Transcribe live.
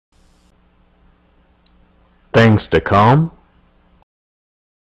Things to come?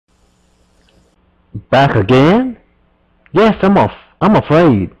 Back again? Yes, I'm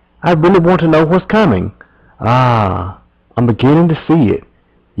afraid. I really want to know what's coming. Ah, I'm beginning to see it.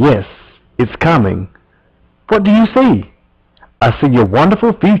 Yes, it's coming. What do you see? I see your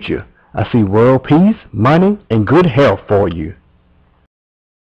wonderful future. I see world peace, money, and good health for you.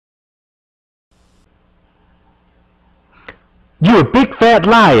 You're a big fat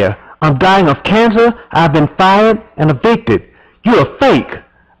liar. I'm dying of cancer. I've been fired and evicted. You're a fake.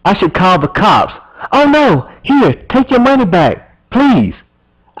 I should call the cops. Oh no, here, take your money back, please.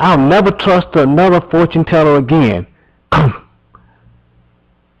 I'll never trust another fortune teller again.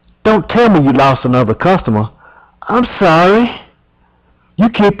 Don't tell me you lost another customer. I'm sorry. You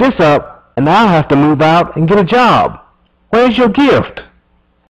keep this up, and I'll have to move out and get a job. Where's your gift?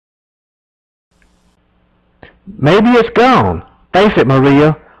 Maybe it's gone. Face it,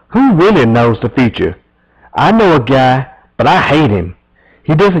 Maria. Who really knows the future? I know a guy, but I hate him.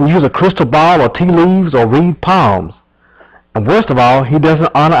 He doesn't use a crystal ball or tea leaves or read palms. And worst of all, he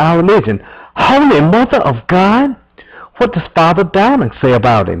doesn't honor our religion. Holy Mother of God! What does Father Diamond say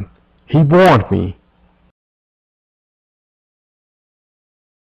about him? He warned me.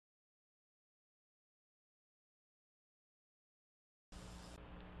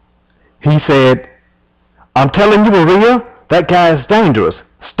 He said, I'm telling you, Maria, that guy is dangerous.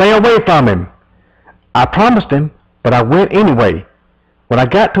 Stay away from him. I promised him, but I went anyway. When I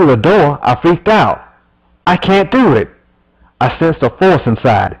got to the door, I freaked out. I can't do it. I sensed a force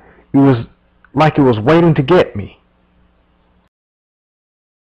inside. It was like it was waiting to get me.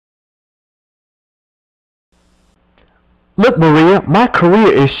 Look, Maria, my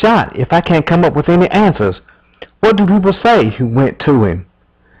career is shot if I can't come up with any answers. What do people say who went to him?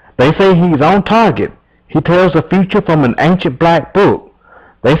 They say he's on target. He tells the future from an ancient black book.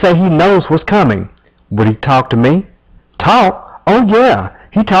 They say he knows what's coming. Would he talk to me? Talk? Oh yeah,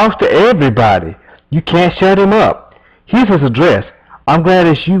 he talks to everybody. You can't shut him up. Here's his address. I'm glad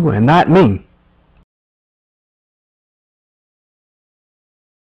it's you and not me.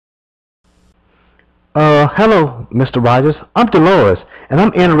 Hello, Mr. Rogers. I'm Dolores, and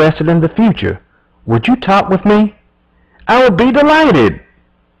I'm interested in the future. Would you talk with me? I would be delighted.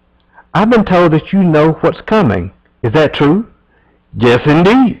 I've been told that you know what's coming. Is that true? Yes,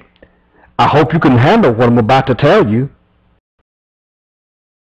 indeed. I hope you can handle what I'm about to tell you.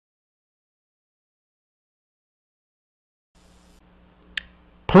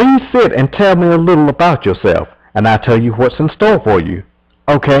 Please sit and tell me a little about yourself, and I'll tell you what's in store for you.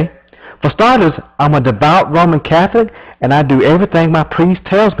 Okay? For starters, I'm a devout Roman Catholic, and I do everything my priest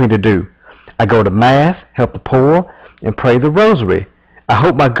tells me to do. I go to Mass, help the poor, and pray the rosary. I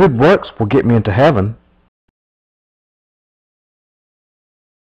hope my good works will get me into heaven.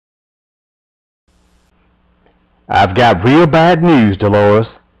 I've got real bad news, Dolores.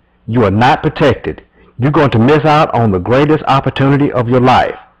 You are not protected. You're going to miss out on the greatest opportunity of your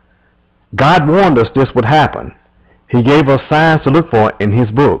life. God warned us this would happen. He gave us signs to look for in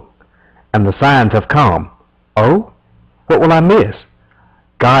His book. And the signs have come. Oh? What will I miss?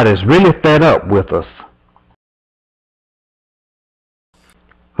 God is really fed up with us.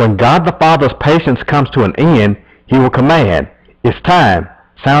 When God the Father's patience comes to an end, He will command, it's time,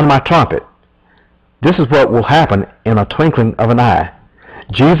 sound my trumpet. This is what will happen in a twinkling of an eye.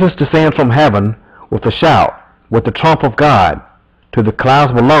 Jesus descends from heaven with a shout, with the trump of God. To the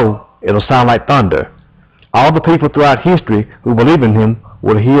clouds below, it'll sound like thunder. All the people throughout history who believe in Him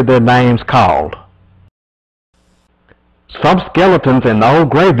will hear their names called. Some skeletons in the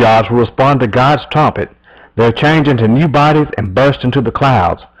old graveyards will respond to God's trumpet. They'll change into new bodies and burst into the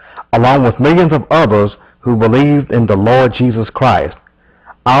clouds, along with millions of others who believed in the Lord Jesus Christ.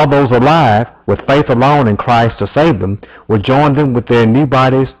 All those alive, with faith alone in Christ to save them, will join them with their new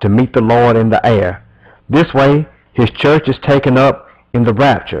bodies to meet the Lord in the air. This way, His church is taken up in the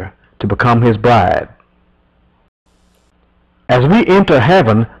rapture to become His bride. As we enter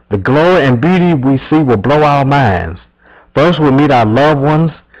heaven, the glory and beauty we see will blow our minds. First we'll meet our loved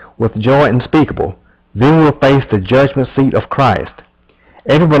ones with joy unspeakable. Then we'll face the judgment seat of Christ.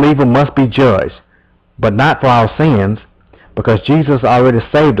 Every believer must be judged, but not for our sins, because Jesus already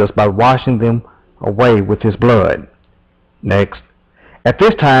saved us by washing them away with His blood. Next, at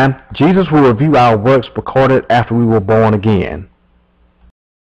this time, Jesus will review our works recorded after we were born again.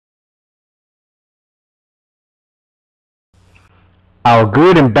 Our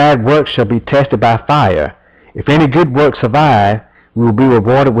good and bad works shall be tested by fire. If any good works survive, we will be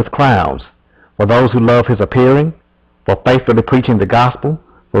rewarded with crowns. For those who love His appearing, for faithfully preaching the gospel,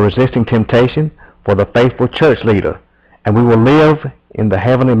 for resisting temptation, for the faithful church leader, and we will live in the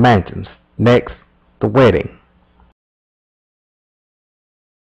heavenly mansions. Next, the wedding.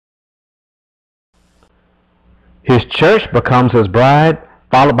 His church becomes his bride,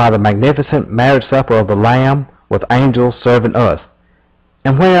 followed by the magnificent marriage supper of the Lamb with angels serving us.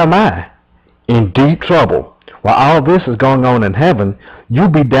 And where am I? In deep trouble. While all this is going on in heaven, you'll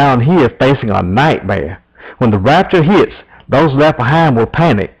be down here facing a nightmare. When the rapture hits, those left behind will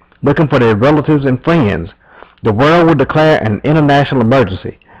panic, looking for their relatives and friends. The world will declare an international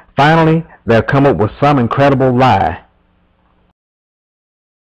emergency. Finally, they'll come up with some incredible lie.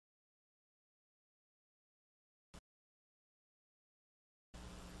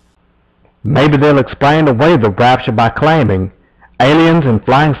 Maybe they'll explain away the rapture by claiming aliens and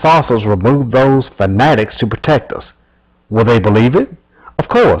flying saucers removed those fanatics to protect us. Will they believe it? Of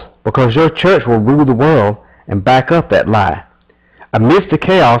course, because your church will rule the world and back up that lie. Amidst the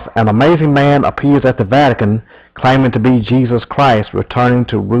chaos, an amazing man appears at the Vatican claiming to be Jesus Christ returning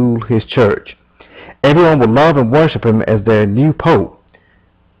to rule his church. Everyone will love and worship him as their new pope.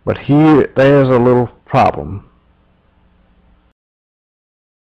 But there's a little problem.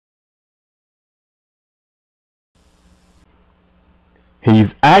 He's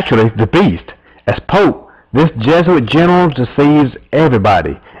actually the beast. As Pope, this Jesuit general deceives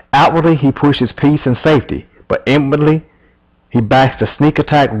everybody. Outwardly, he pushes peace and safety, but inwardly, he backs the sneak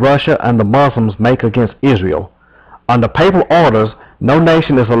attack Russia and the Muslims make against Israel. Under papal orders, no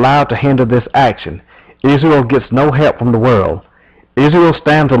nation is allowed to hinder this action. Israel gets no help from the world. Israel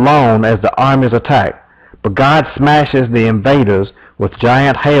stands alone as the armies attack, but God smashes the invaders with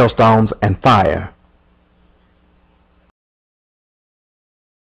giant hailstones and fire.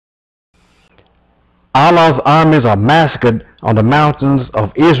 Allah's armies are massacred on the mountains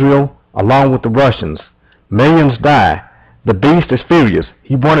of Israel along with the Russians. Millions die. The beast is furious.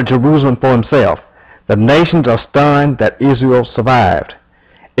 He wanted Jerusalem for himself. The nations are stunned that Israel survived.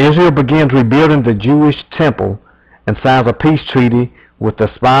 Israel begins rebuilding the Jewish temple and signs a peace treaty with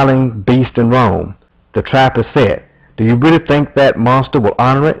the smiling beast in Rome. The trap is set. Do you really think that monster will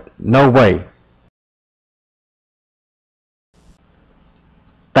honor it? No way.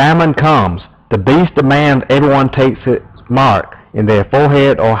 Famine comes. The beast demands everyone takes its mark in their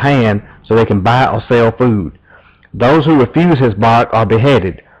forehead or hand so they can buy or sell food. Those who refuse his mark are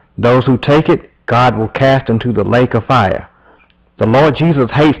beheaded. Those who take it, God will cast into the lake of fire. The Lord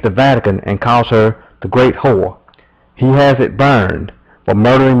Jesus hates the Vatican and calls her the great whore. He has it burned for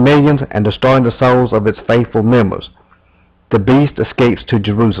murdering millions and destroying the souls of its faithful members. The beast escapes to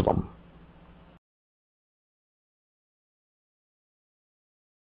Jerusalem.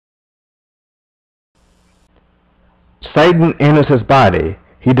 Satan enters his body.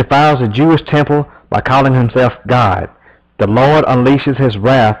 He defiles the Jewish temple by calling himself God. The Lord unleashes his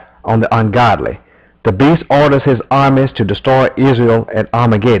wrath on the ungodly. The beast orders his armies to destroy Israel at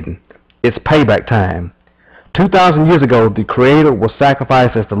Armageddon. It's payback time. 2,000 years ago, the Creator was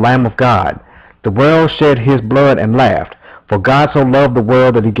sacrificed as the Lamb of God. The world shed his blood and laughed. For God so loved the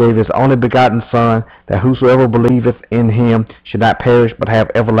world that he gave his only begotten Son, that whosoever believeth in him should not perish but have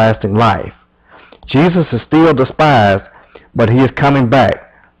everlasting life. Jesus is still despised, but he is coming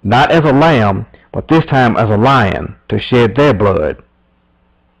back, not as a lamb, but this time as a lion, to shed their blood.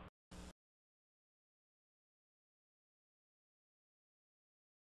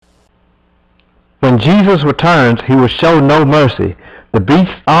 When Jesus returns, he will show no mercy. The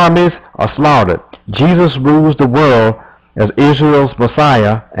beast's armies are slaughtered. Jesus rules the world as Israel's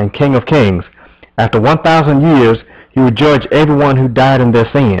Messiah and King of Kings. After 1,000 years, he will judge everyone who died in their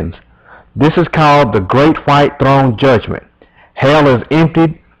sins. This is called the Great White Throne Judgment. Hell is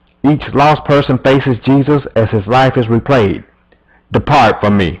emptied. Each lost person faces Jesus as his life is replayed. Depart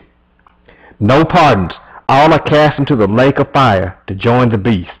from me. No pardons. All are cast into the lake of fire to join the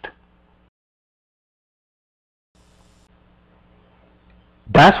beast.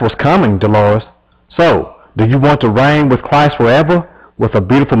 That's what's coming, Dolores. So, do you want to reign with Christ forever with a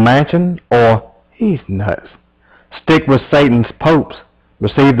beautiful mansion, or he's nuts? Stick with Satan's popes,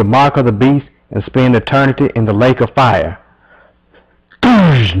 receive the mark of the beast, and spend eternity in the lake of fire.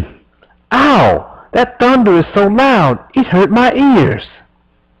 Ow! That thunder is so loud, it hurt my ears.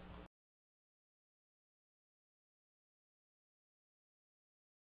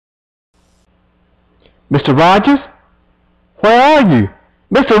 Mr. Rogers? Where are you?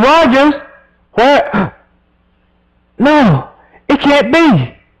 Mr. Rogers? Where? No, it can't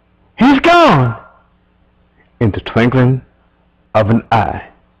be. He's gone. In the twinkling of an eye.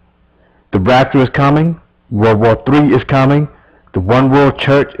 The rapture is coming. World War III is coming. The one world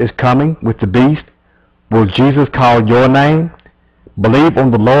church is coming with the beast. Will Jesus call your name? Believe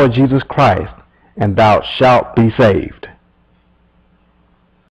on the Lord Jesus Christ, and thou shalt be saved.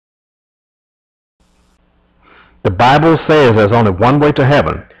 The Bible says there's only one way to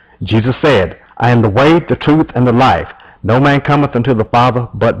heaven. Jesus said, I am the way, the truth, and the life. No man cometh unto the Father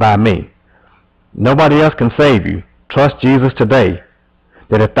but by me. Nobody else can save you. Trust Jesus today,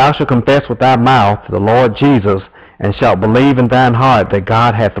 that if thou shalt confess with thy mouth the Lord Jesus, and shalt believe in thine heart that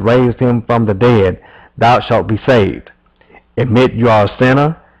God hath raised him from the dead, thou shalt be saved. Admit you are a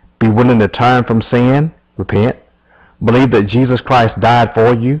sinner, be willing to turn from sin, repent, believe that Jesus Christ died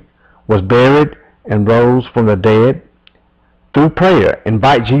for you, was buried, and rose from the dead. Through prayer,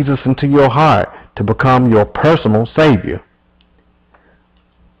 invite Jesus into your heart to become your personal Savior.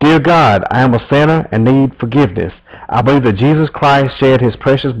 Dear God, I am a sinner and need forgiveness. I believe that Jesus Christ shed his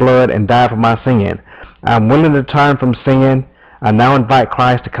precious blood and died for my sin. I am willing to turn from sin. I now invite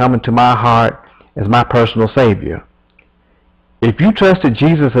Christ to come into my heart as my personal Savior. If you trusted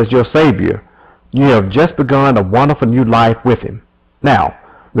Jesus as your Savior, you have just begun a wonderful new life with him. Now,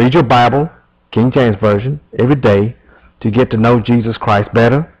 read your Bible, King James Version, every day to get to know Jesus Christ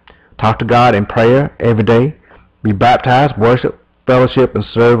better. Talk to God in prayer every day. Be baptized, worship, fellowship, and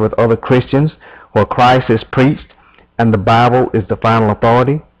serve with other Christians where Christ is preached and the Bible is the final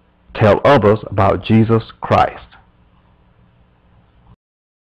authority. Tell others about Jesus Christ.